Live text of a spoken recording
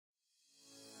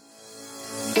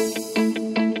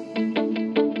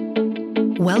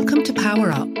Welcome to Power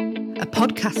Up, a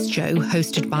podcast show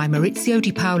hosted by Maurizio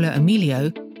Di Paolo Emilio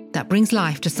that brings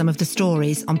life to some of the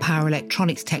stories on power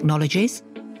electronics technologies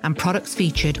and products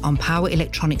featured on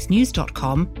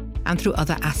powerelectronicsnews.com and through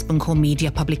other Aspen Core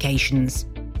media publications.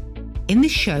 In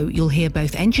this show, you'll hear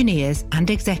both engineers and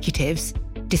executives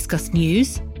discuss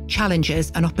news,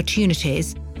 challenges and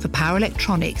opportunities for power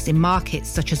electronics in markets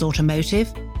such as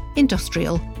automotive,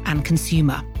 industrial and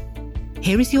consumer.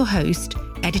 Here is your host,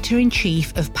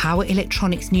 Editor-in-Chief of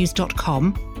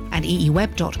powerelectronicsnews.com and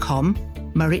eeweb.com,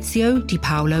 Maurizio Di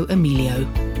Paolo Emilio.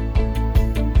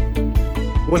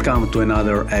 Welcome to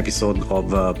another episode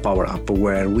of Power Up,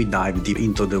 where we dive deep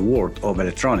into the world of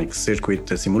electronics, circuit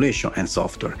simulation and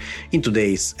software. In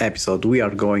today's episode, we are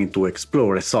going to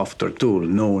explore a software tool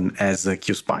known as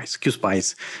QSPICE.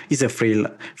 QSPICE is a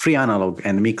free analog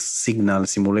and mixed signal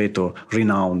simulator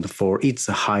renowned for its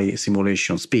high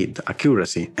simulation speed,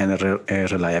 accuracy, and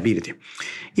reliability.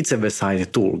 It's a versatile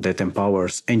tool that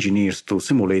empowers engineers to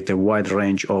simulate a wide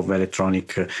range of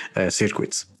electronic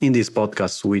circuits. In this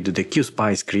podcast with the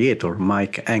QSPICE creator,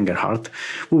 Mike Engelhardt,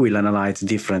 we will analyze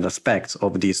different aspects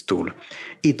of this tool.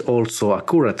 It also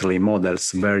accurately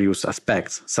models various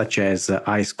aspects such as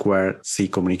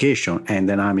I2C communication and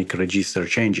dynamic register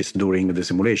changes during the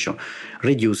simulation,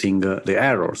 reducing the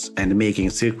errors and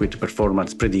making circuit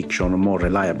performance prediction more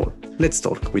reliable. Let's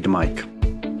talk with Mike.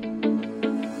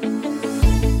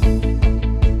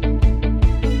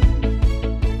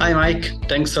 Hi, Mike.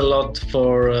 Thanks a lot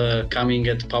for coming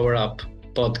at Power Up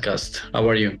podcast. How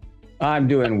are you? I'm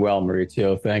doing well,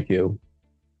 Maurizio. Thank you.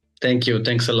 Thank you.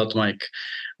 Thanks a lot, Mike.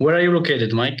 Where are you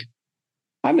located, Mike?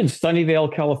 I'm in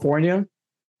Sunnyvale, California.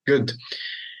 Good.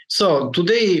 So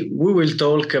today we will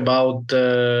talk about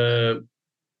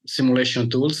simulation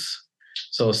tools,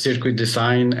 so circuit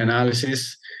design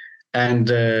analysis, and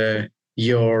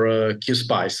your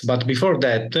QSPICE. But before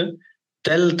that,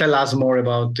 tell us more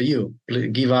about you.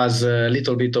 Give us a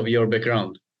little bit of your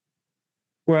background.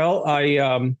 Well,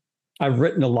 I've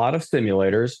written a lot of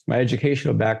simulators. My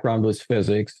educational background was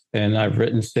physics, and I've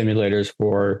written simulators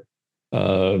for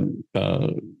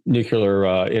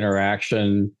nuclear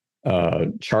interaction,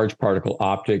 charge particle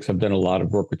optics. I've done a lot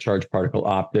of work with charge particle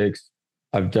optics.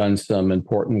 I've done some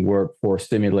important work for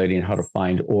simulating how to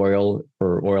find oil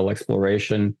for oil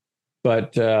exploration.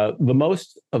 But the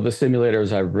most of the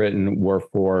simulators I've written were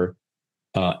for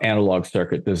analog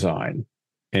circuit design.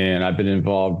 And I've been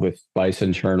involved with SPICE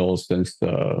internals since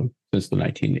the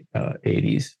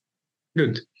 1980s.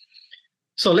 Good.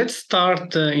 So let's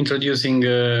start introducing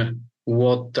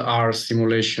what are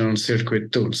simulation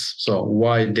circuit tools. So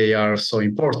why they are so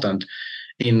important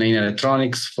in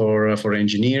electronics for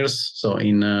engineers. So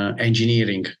in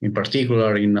engineering, in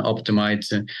particular, in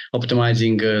optimizing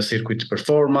circuit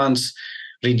performance,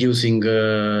 reducing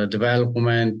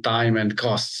development time and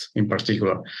costs in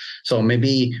particular. So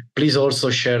maybe please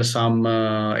also share some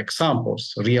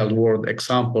examples, real-world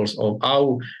examples of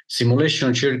how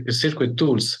simulation circuit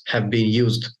tools have been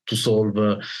used to solve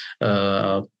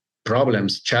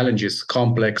problems, challenges,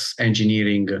 complex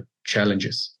engineering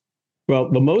challenges.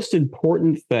 Well, the most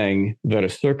important thing that a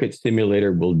circuit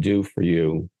simulator will do for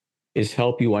you is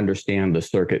help you understand the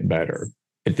circuit better.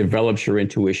 It develops your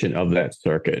intuition of that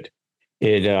circuit.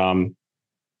 It,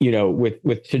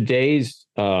 with today's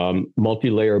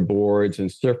multi-layer boards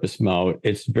and surface mount,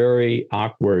 it's very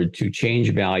awkward to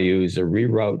change values or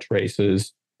reroute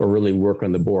traces or really work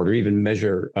on the board or even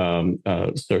measure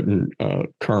certain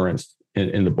currents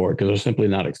in the board because they're simply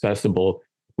not accessible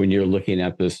when you're looking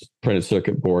at this printed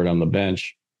circuit board on the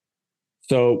bench.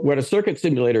 So what a circuit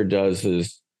simulator does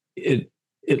is it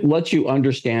lets you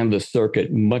understand the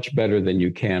circuit much better than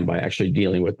you can by actually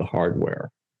dealing with the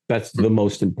hardware. That's the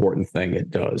most important thing it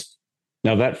does.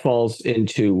 Now that falls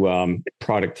into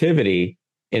productivity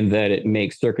in that it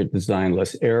makes circuit design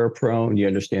less error prone. You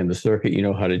understand the circuit, you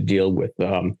know how to deal with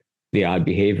the odd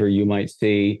behavior you might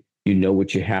see. You know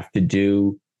what you have to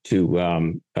do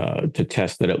to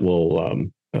test that it will.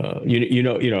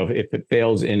 If it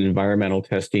fails in environmental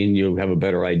testing, you have a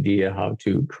better idea how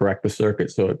to correct the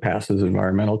circuit so it passes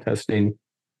environmental testing.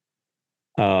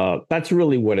 That's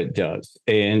really what it does.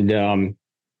 And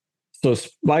so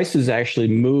SPICE has actually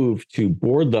moved to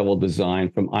board level design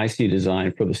from IC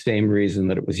design for the same reason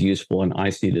that it was useful in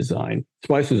IC design.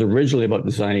 SPICE was originally about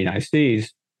designing ICs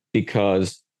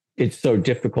because it's so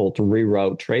difficult to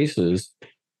reroute traces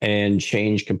and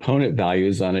change component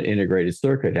values on an integrated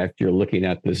circuit after you're looking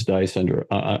at this dice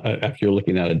after you're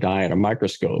looking at a die at a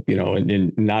microscope,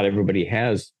 and not everybody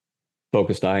has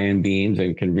focused ion beams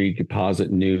and can redeposit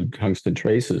new tungsten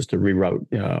traces to reroute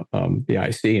the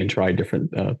IC and try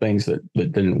different things that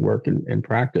didn't work in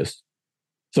practice.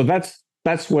 So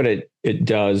that's what it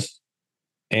does.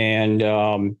 And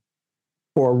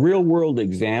for real world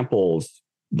examples,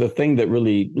 the thing that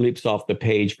really leaps off the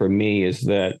page for me is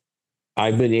that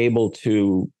I've been able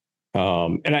to,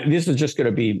 this is just going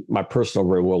to be my personal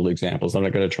real world examples. I'm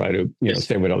not going to try to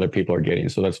say what other people are getting.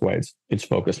 So that's why it's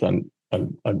focused on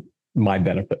my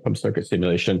benefit from circuit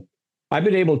simulation. I've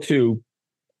been able to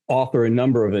author a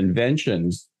number of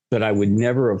inventions that I would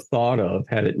never have thought of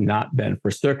had it not been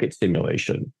for circuit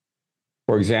simulation.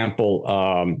 For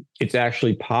example, it's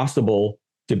actually possible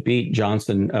to beat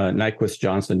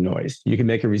Nyquist-Johnson noise. You can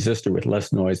make a resistor with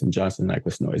less noise than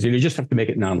Johnson-Nyquist noise. You just have to make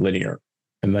it nonlinear,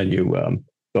 and then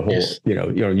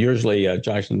usually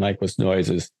Johnson-Nyquist noise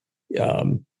is,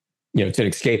 it's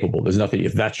inescapable. There's nothing.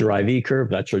 If that's your IV curve,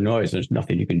 that's your noise. There's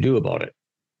nothing you can do about it.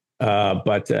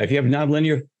 But if you have a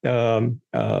nonlinear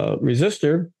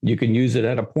resistor, you can use it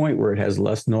at a point where it has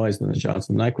less noise than the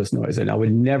Johnson-Nyquist noise. And I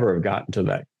would never have gotten to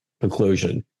that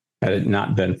conclusion had it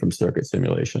not been from circuit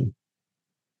simulation.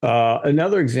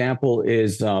 Another example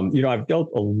is, I've dealt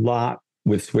a lot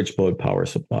with switch-mode power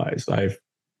supplies. I've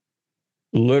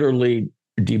literally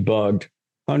debugged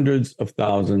hundreds of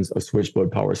thousands of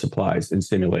switch-mode power supplies in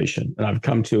simulation. And I've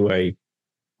come to a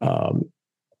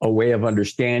way of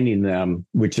understanding them,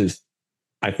 which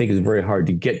I think is very hard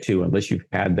to get to unless you've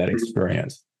had that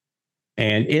experience.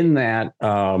 And in that,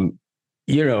 I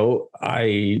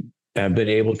have been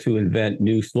able to invent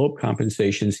new slope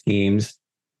compensation schemes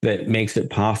that makes it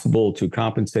possible to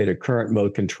compensate a current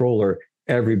mode controller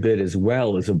every bit as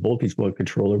well as a voltage mode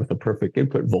controller with a perfect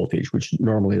input voltage, which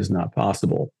normally is not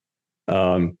possible.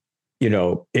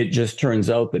 It just turns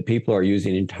out that people are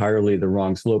using entirely the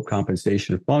wrong slope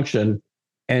compensation function.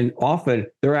 And often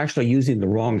they're actually using the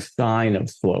wrong sign of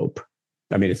slope.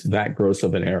 I mean, it's that gross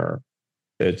of an error.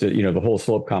 It's, the whole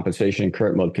slope compensation in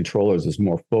current mode controllers is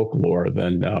more folklore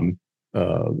than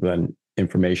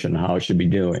information how it should be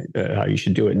doing, how you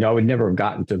should do it. No, I would never have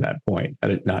gotten to that point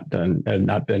had it not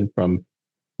been from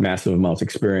massive amounts of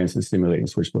experience in simulating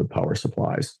switch mode power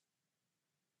supplies.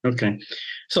 Okay,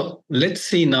 so let's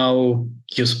see now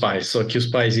QSPICE. So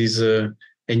QSPICE is a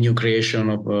new creation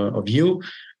of you.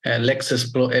 Let's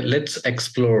explore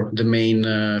the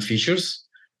main features.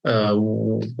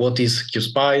 What is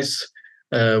QSPICE?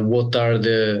 What are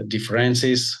the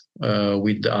differences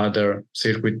with the other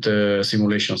circuit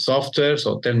simulation software?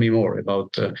 So tell me more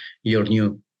about your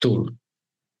new tool.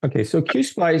 Okay, so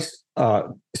QSPICE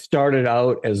started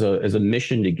out as a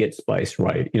mission to get SPICE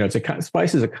right.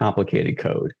 SPICE is a complicated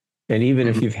code. And even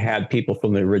if you've had people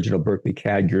from the original Berkeley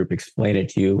CAD group explain it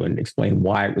to you and explain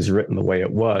why it was written the way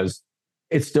it was,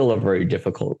 it's still a very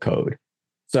difficult code.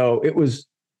 So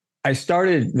I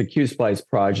started the QSPICE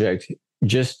project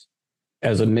just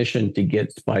as a mission to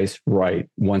get SPICE right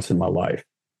once in my life.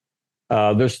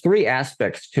 There's three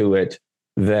aspects to it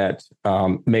that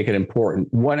make it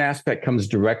important. One aspect comes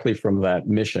directly from that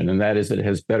mission, and that is that it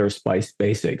has better SPICE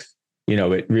basics.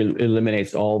 It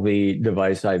eliminates all the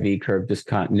device IV curve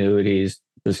discontinuities.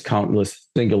 There's countless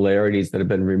singularities that have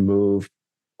been removed.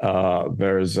 And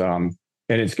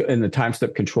the time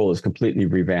step control is completely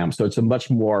revamped. So it's a much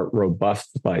more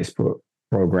robust SPICE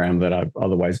program that I've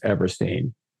otherwise ever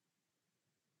seen.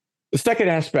 The second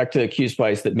aspect to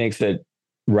QSPICE that makes it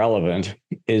relevant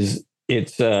is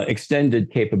its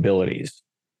extended capabilities.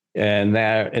 And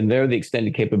there the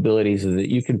extended capabilities is that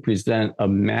you can present a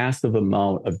massive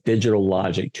amount of digital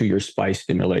logic to your SPICE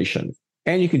simulation.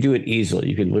 And you can do it easily.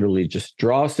 You can literally just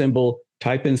draw a symbol,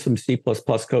 type in some C++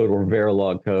 code or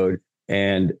Verilog code,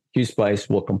 and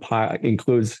QSPICE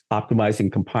includes optimizing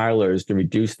compilers to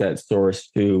reduce that source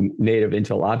to native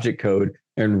Intel object code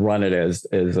and run it as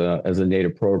a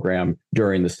native program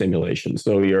during the simulation.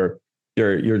 So your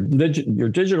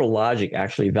digital logic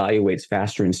actually evaluates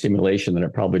faster in simulation than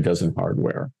it probably does in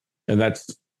hardware, and that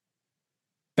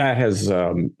has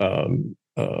a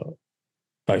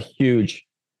huge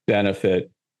benefit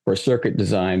for circuit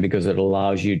design because it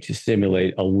allows you to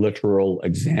simulate a literal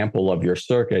example of your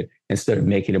circuit instead of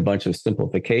making a bunch of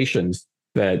simplifications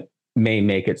that may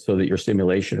make it so that your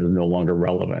simulation is no longer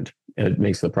relevant. It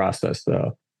makes the process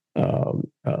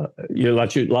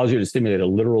allows you to simulate a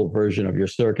literal version of your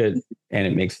circuit, and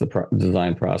it makes the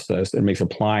design process, it makes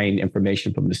applying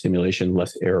information from the simulation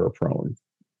less error prone.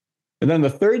 And then the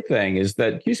third thing is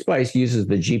that QSPICE uses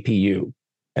the GPU,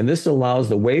 and this allows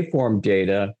the waveform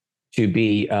data to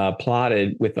be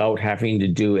plotted without having to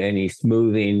do any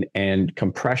smoothing and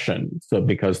compression. So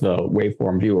because the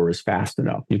waveform viewer is fast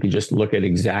enough, you can just look at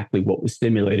exactly what was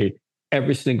simulated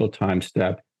every single time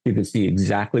step. You can see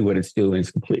exactly what it's doing.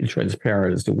 It's completely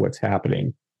transparent as to what's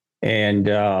happening. And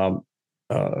that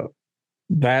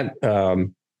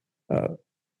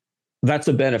that's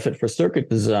a benefit for circuit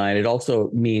design. It also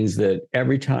means that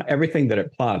everything that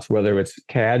it plots, whether it's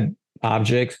CAD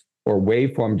objects or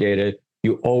waveform data,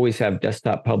 you always have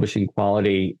desktop publishing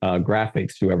quality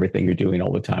graphics to everything you're doing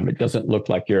all the time. It doesn't look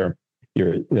like you're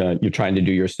trying to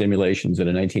do your simulations in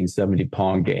a 1970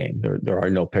 Pong game. There are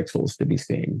no pixels to be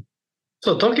seen.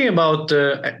 So talking about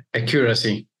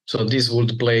accuracy, so this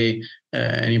would play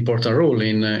an important role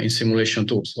in simulation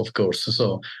tools, of course.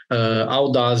 So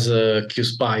how does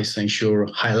QSPICE ensure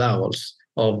high levels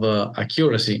of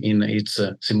accuracy in its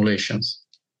simulations?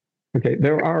 Okay,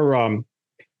 there are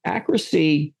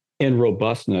accuracy and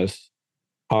robustness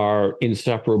are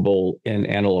inseparable in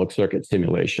analog circuit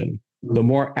simulation. The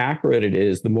more accurate it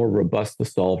is, the more robust the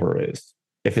solver is.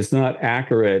 If it's not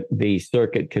accurate, the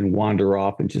circuit can wander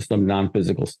off into some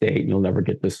non-physical state and you'll never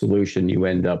get the solution. You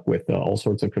end up with all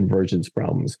sorts of convergence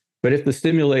problems. But if the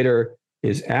simulator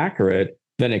is accurate,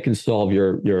 then it can solve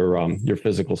your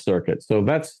physical circuit. So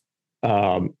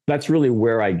that's really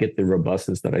where I get the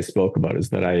robustness that I spoke about, is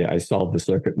that I solve the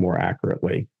circuit more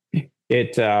accurately.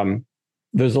 There's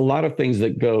a lot of things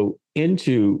that go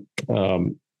into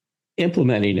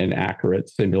implementing an accurate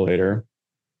simulator.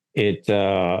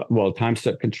 Time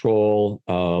step control,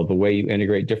 the way you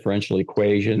integrate differential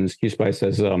equations. QSPICE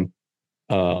has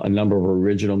a number of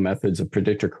original methods of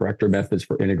predictor corrector methods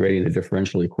for integrating the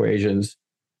differential equations.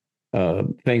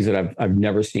 Things that I've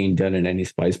never seen done in any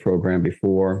SPICE program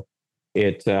before.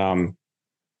 It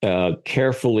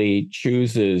carefully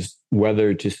chooses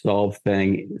whether to solve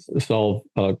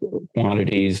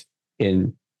quantities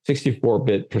in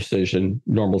 64-bit precision,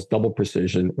 normal's double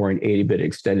precision, or an 80-bit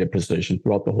extended precision.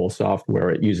 Throughout the whole software,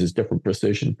 it uses different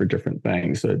precision for different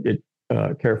things. So it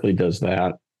carefully does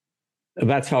that.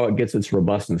 That's how it gets its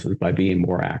robustness, is by being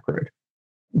more accurate.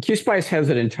 QSPICE has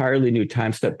an entirely new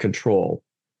time step control,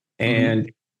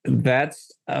 and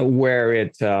that's where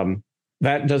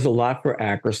that does a lot for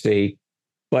accuracy,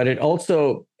 but it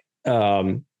also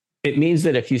it means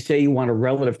that if you say you want a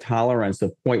relative tolerance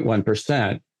of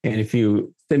 0.1%, and if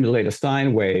you simulate a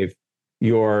sine wave,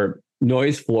 your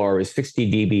noise floor is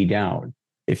 60 dB down.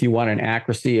 If you want an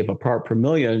accuracy of a part per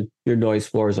million, your noise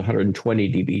floor is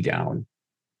 120 dB down.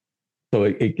 So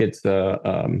it gets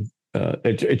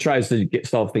it tries to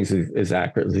solve things as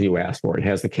accurately as you ask for. It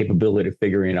has the capability of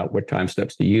figuring out what time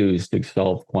steps to use to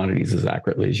solve quantities as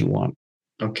accurately as you want.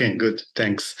 Okay, good.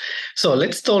 Thanks. So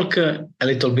let's talk a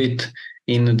little bit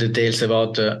in details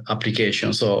about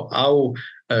application. So how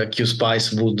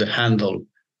QSPICE would handle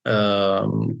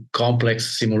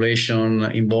complex simulation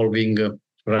involving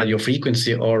radio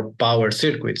frequency or power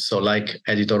circuits. So like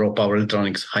editor or power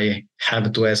electronics, I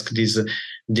have to ask this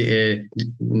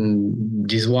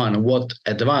one, what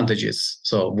advantages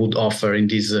so would offer in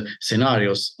these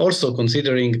scenarios? Also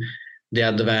considering the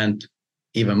advent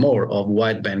even more of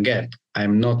wideband gap.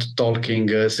 I'm not talking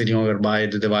silicon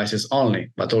carbide devices only,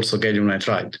 but also gallium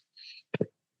nitride.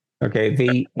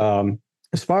 Okay,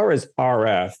 as far as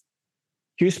RF,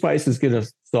 QSPICE is going to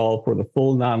solve for the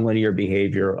full nonlinear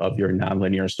behavior of your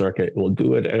nonlinear circuit. It will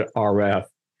do it at RF,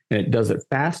 and it does it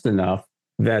fast enough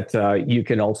that you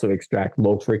can also extract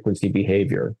low frequency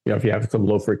behavior. If you have some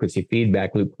low frequency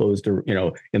feedback loop closed, in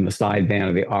the sideband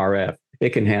of the RF, it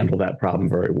can handle that problem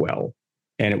very well.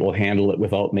 And it will handle it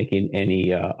without making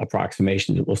any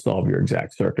approximations. It will solve your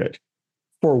exact circuit.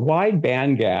 For wide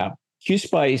band gap,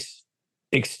 QSPICE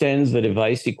extends the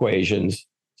device equations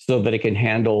so that it can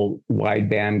handle wide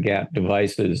band gap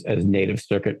devices as native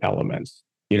circuit elements.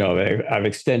 I've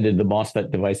extended the MOSFET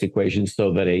device equations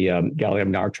so that a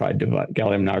gallium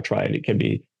nitride it can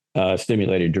be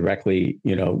stimulated directly,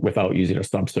 without using a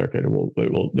subcircuit.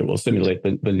 It will simulate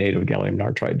the native gallium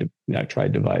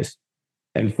nitride device.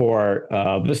 And for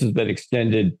this has been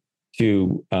extended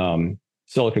to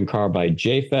silicon carbide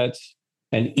JFETs,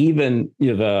 and even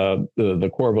the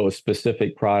Qorvo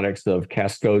specific products of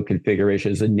Cascode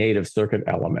configuration is a native circuit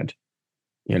element.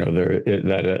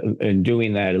 And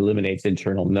doing that eliminates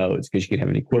internal nodes, because you can have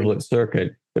an equivalent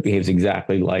circuit that behaves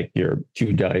exactly like your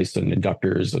 2 dice and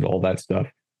inductors and all that stuff,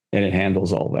 and it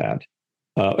handles all that.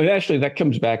 And actually, that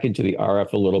comes back into the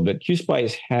RF a little bit.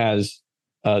 QSPICE has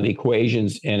the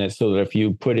equations in it so that if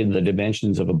you put in the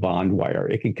dimensions of a bond wire,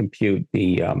 it can compute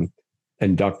the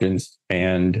inductance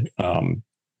and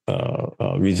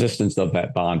resistance of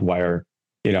that bond wire.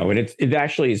 And it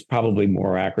actually is probably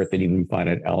more accurate than even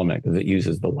finite element, because it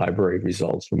uses the library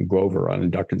results from Grover on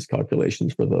inductance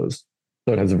calculations for those.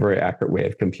 So it has a very accurate way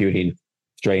of computing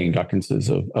stray inductances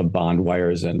of bond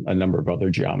wires and a number of other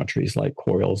geometries like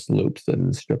coils, loops,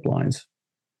 and strip lines.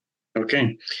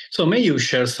 Okay. So may you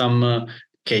share some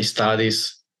case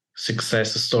studies,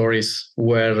 success stories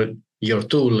where your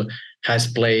tool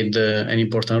has played an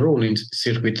important role in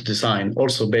circuit design,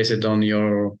 also based on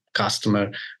your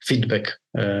customer feedback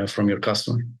from your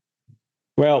customer?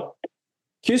 Well,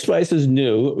 QSPICE is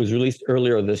new. It was released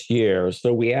earlier this year,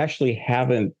 so we actually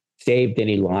haven't saved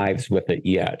any lives with it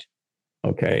yet.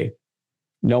 Okay.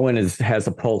 No one has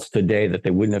a pulse today that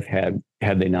they wouldn't have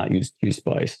had they not used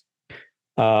QSPICE.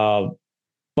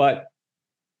 But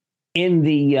in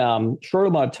the short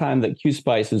amount of time that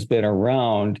QSPICE has been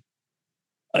around,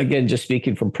 again, just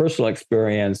speaking from personal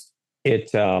experience,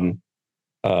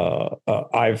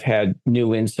 I've had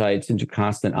new insights into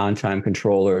constant on-time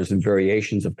controllers and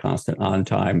variations of constant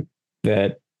on-time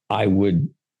that I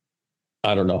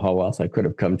don't know how else I could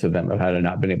have come to them had I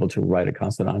not been able to write a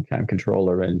constant on-time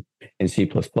controller in C++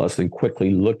 and quickly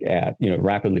look at,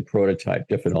 rapidly prototype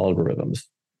different algorithms.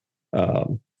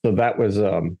 So that was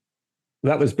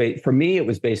for me, it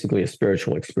was basically a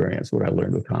spiritual experience, what I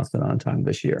learned with constant on-time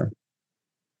this year.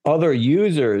 Other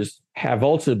users have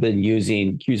also been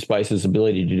using QSPICE's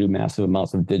ability to do massive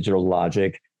amounts of digital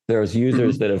logic. There's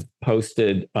users that have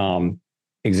posted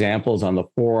examples on the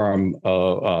forum.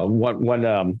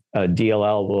 One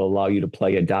DLL will allow you to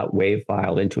play a .wave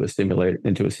file into a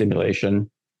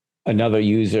simulation. Another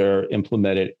user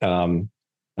implemented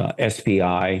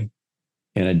SPI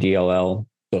in a DLL,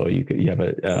 so you have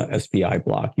a SPI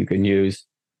block you can use.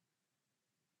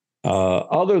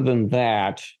 Other than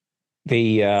that,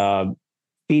 the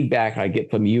feedback I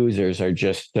get from users are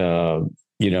just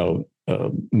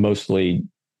mostly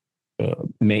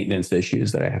maintenance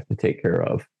issues that I have to take care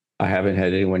of. I haven't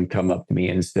had anyone come up to me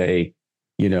and say,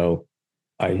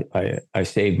 I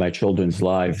saved my children's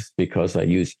lives because I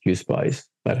used QSPICE.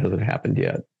 That hasn't happened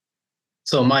yet.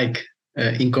 So, Mike,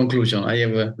 in conclusion, I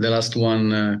have the last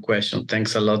one question.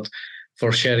 Thanks a lot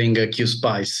for sharing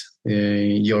QSPICE,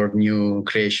 your new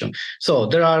creation. So,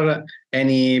 there are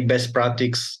any best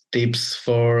practice tips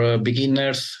for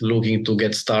beginners looking to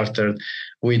get started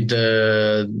with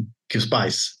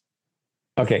QSPICE?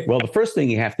 Okay, well, the first thing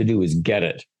you have to do is get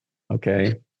it.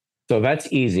 Okay, so that's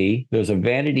easy. There's a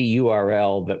vanity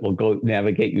URL that will go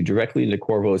navigate you directly into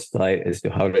Qorvo's site as to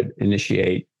how to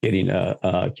initiate getting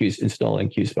installing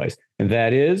QSPICE, and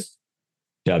that is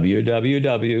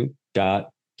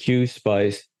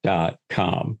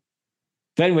www.qspice.com.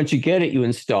 Then once you get it, you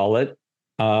install it.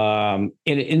 In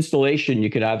installation, you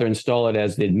can either install it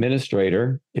as the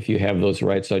administrator if you have those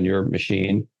rights on your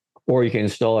machine, or you can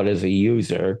install it as a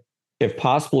user. If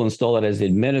possible, install it as the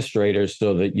administrator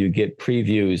so that you get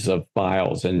previews of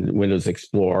files in Windows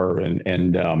Explorer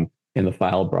and in the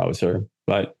file browser.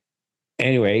 But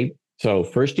anyway, so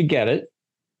first you get it,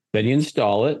 then you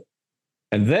install it,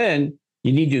 and then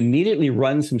you need to immediately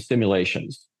run some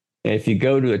simulations. And if you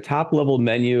go to the top level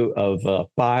menu of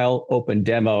File, Open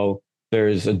Demo,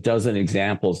 there's a dozen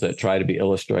examples that try to be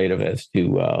illustrative as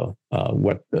to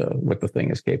what the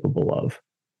thing is capable of,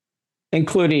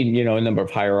 including a number of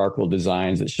hierarchical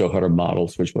designs that show how to model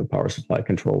switchboard power supply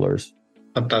controllers.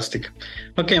 Fantastic.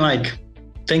 Okay, Mike,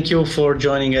 thank you for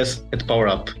joining us at Power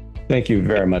Up. Thank you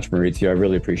very much, Maurizio. I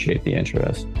really appreciate the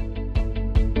interest.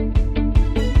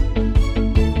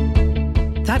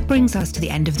 That brings us to the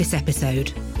end of this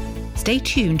episode. Stay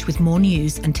tuned with more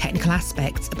news and technical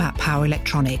aspects about power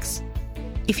electronics.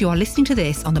 If you are listening to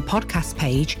this on the podcast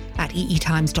page at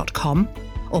eetimes.com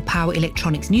or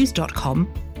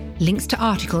powerelectronicsnews.com, links to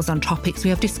articles on topics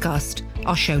we have discussed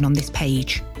are shown on this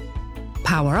page.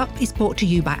 Power Up is brought to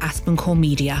you by Aspen Core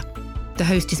Media. The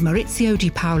host is Maurizio Di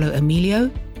Paolo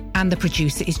Emilio, and the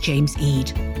producer is James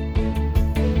Eade.